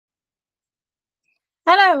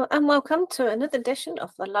Hello and welcome to another edition of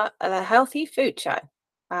the Healthy Food Show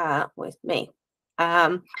with me.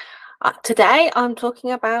 Today I'm talking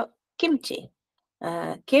about kimchi.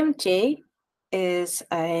 Kimchi is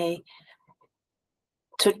a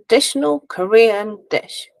traditional Korean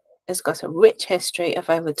dish. It's got a rich history of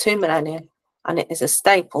over 2 millennia and it is a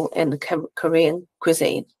staple in the Korean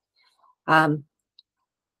cuisine.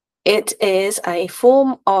 It is a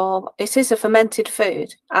fermented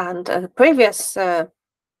food, and the previous live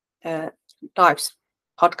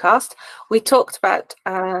podcast, we talked about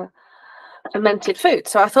fermented food.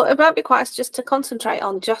 So I thought it might be quite nice just to concentrate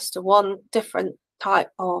on just one different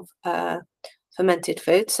type of fermented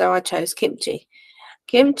food. So I chose kimchi.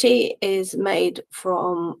 Kimchi is made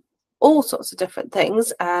from all sorts of different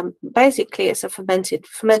things. Basically, it's a fermented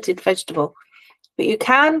vegetable, but you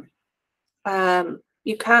can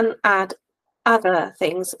add other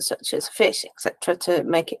things such as fish, etc., to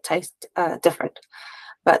make it taste different.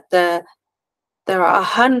 But there are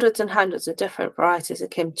hundreds and hundreds of different varieties of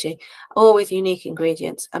kimchi, all with unique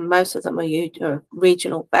ingredients, and most of them are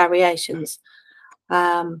regional variations.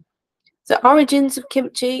 The origins of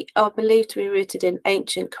kimchi are believed to be rooted in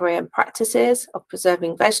ancient Korean practices of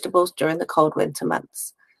preserving vegetables during the cold winter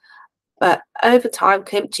months. But over time,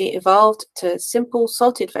 kimchi evolved to simple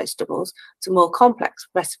salted vegetables to more complex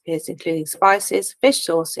recipes, including spices, fish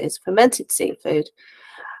sauces, fermented seafood,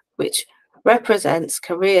 which represents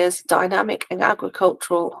Korea's dynamic and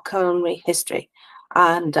agricultural culinary history.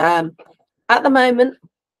 And at the moment,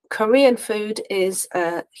 Korean food is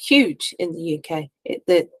huge in the UK.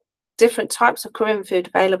 The different types of Korean food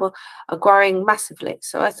available are growing massively.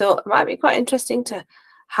 So I thought it might be quite interesting to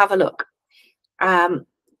have a look.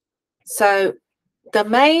 So the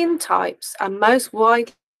main types and most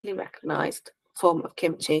widely recognized form of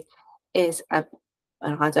kimchi is and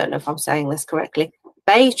I don't know if I'm saying this correctly,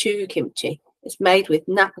 Beichu kimchi. It's made with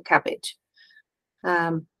Napa cabbage.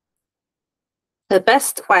 The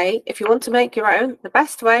best way, if you want to make your own, the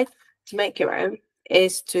best way to make your own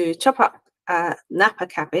is to chop up Napa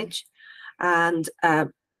cabbage and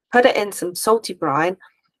put it in some salty brine,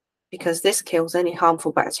 because this kills any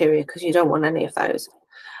harmful bacteria, because you don't want any of those.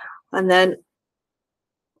 And then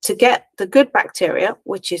to get the good bacteria,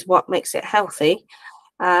 which is what makes it healthy,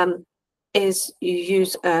 is you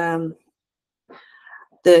use the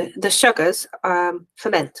sugars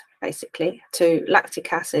ferment basically to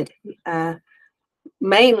lactic acid,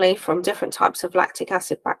 mainly from different types of lactic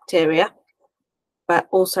acid bacteria, but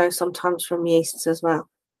also sometimes from yeasts as well.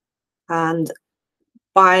 And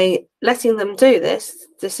by letting them do this,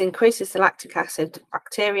 this increases the lactic acid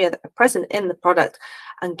bacteria that are present in the product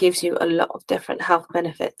and gives you a lot of different health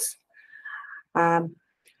benefits. But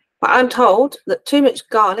I'm told that too much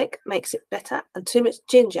garlic makes it bitter and too much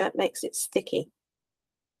ginger makes it sticky.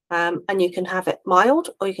 And you can have it mild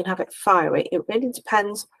or you can have it fiery. It really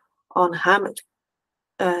depends on how much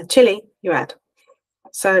chili you add.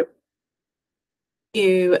 So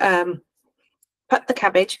you put the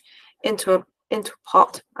cabbage into a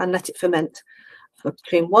pot and let it ferment for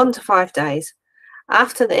between 1 to 5 days.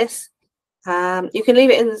 After this, you can leave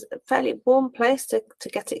it in a fairly warm place to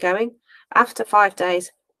get it going. After 5 days,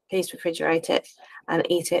 please refrigerate it and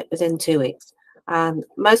eat it within 2 weeks. And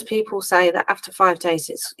most people say that after 5 days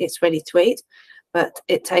it's ready to eat, but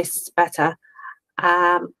it tastes better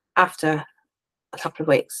after a couple of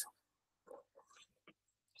weeks.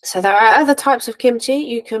 So there are other types of kimchi.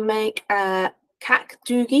 You can make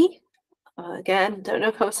kakdugi. Again, don't know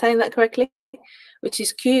if I'm saying that correctly, which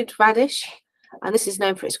is cubed radish, and this is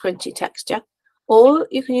known for its crunchy texture. Or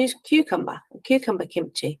you can use cucumber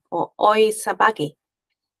kimchi, or oi sabagi,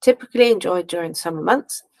 typically enjoyed during summer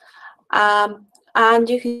months. And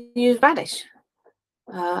you can use radish,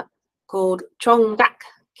 called chongdak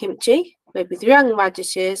kimchi, made with young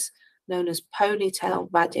radishes, known as ponytail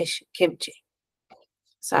radish kimchi.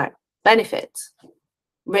 So, benefits: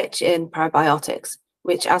 rich in probiotics,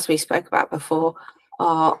 which, as we spoke about before,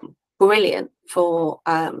 are brilliant for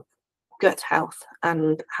gut health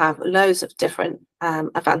and have loads of different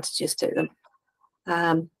advantages to them.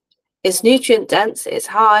 It's nutrient dense. It's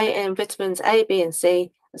high in vitamins A, B, and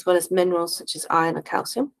C, as well as minerals such as iron and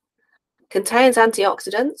calcium. Contains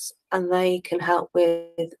antioxidants, and they can help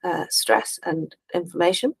with stress and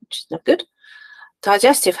inflammation, which is not good.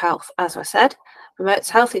 Digestive health, as I said, promotes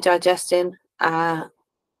healthy digestion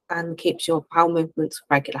and keeps your bowel movements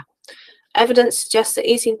regular. Evidence suggests that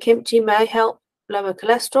eating kimchi may help lower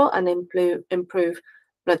cholesterol and improve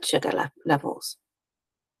blood sugar levels.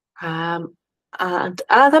 And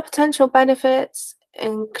other potential benefits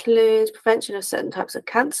include prevention of certain types of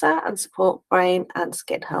cancer and support brain and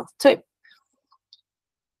skin health too.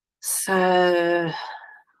 So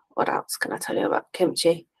What else can I tell you about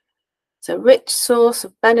kimchi? It's a rich source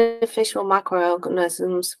of beneficial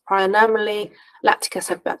microorganisms, primarily lactic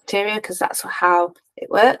acid bacteria, because that's how it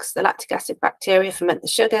works. The lactic acid bacteria ferment the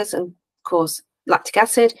sugars and cause lactic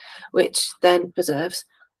acid, which then preserves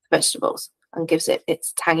vegetables and gives it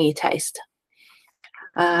its tangy taste.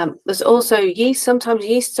 There's also yeast. Sometimes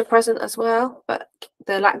yeasts are present as well, but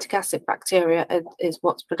the lactic acid bacteria is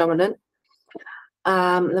what's predominant.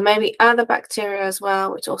 There may be other bacteria as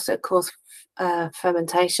well, which also cause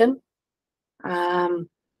fermentation. But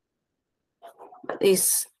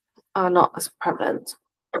these are not as prevalent.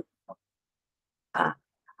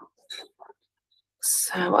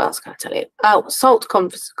 So what else can I tell you? Oh, salt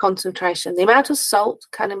concentration. The amount of salt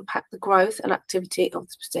can impact the growth and activity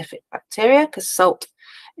of specific bacteria, because salt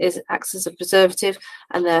acts as a preservative,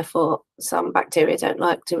 and therefore some bacteria don't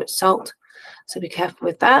like too much salt. So be careful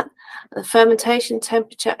with that. The fermentation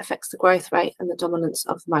temperature affects the growth rate and the dominance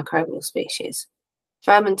of the microbial species.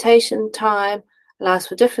 Fermentation time allows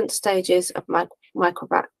for different stages of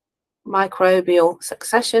microbial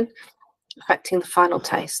succession, affecting the final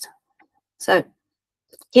taste. So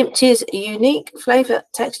kimchi's unique flavour,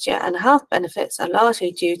 texture and health benefits are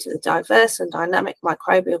largely due to the diverse and dynamic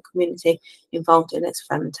microbial community involved in its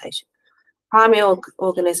fermentation. Primary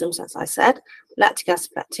organisms, as I said, lactic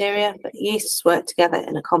acid bacteria, but yeasts work together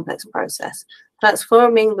in a complex process,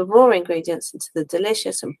 transforming the raw ingredients into the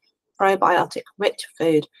delicious and probiotic-rich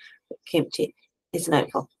food that kimchi is known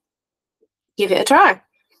for. Give it a try.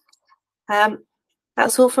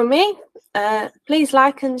 That's all from me. Please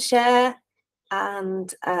like and share,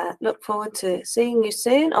 and look forward to seeing you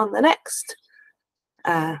soon on the next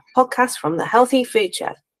podcast from the Healthy Food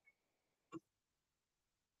Show.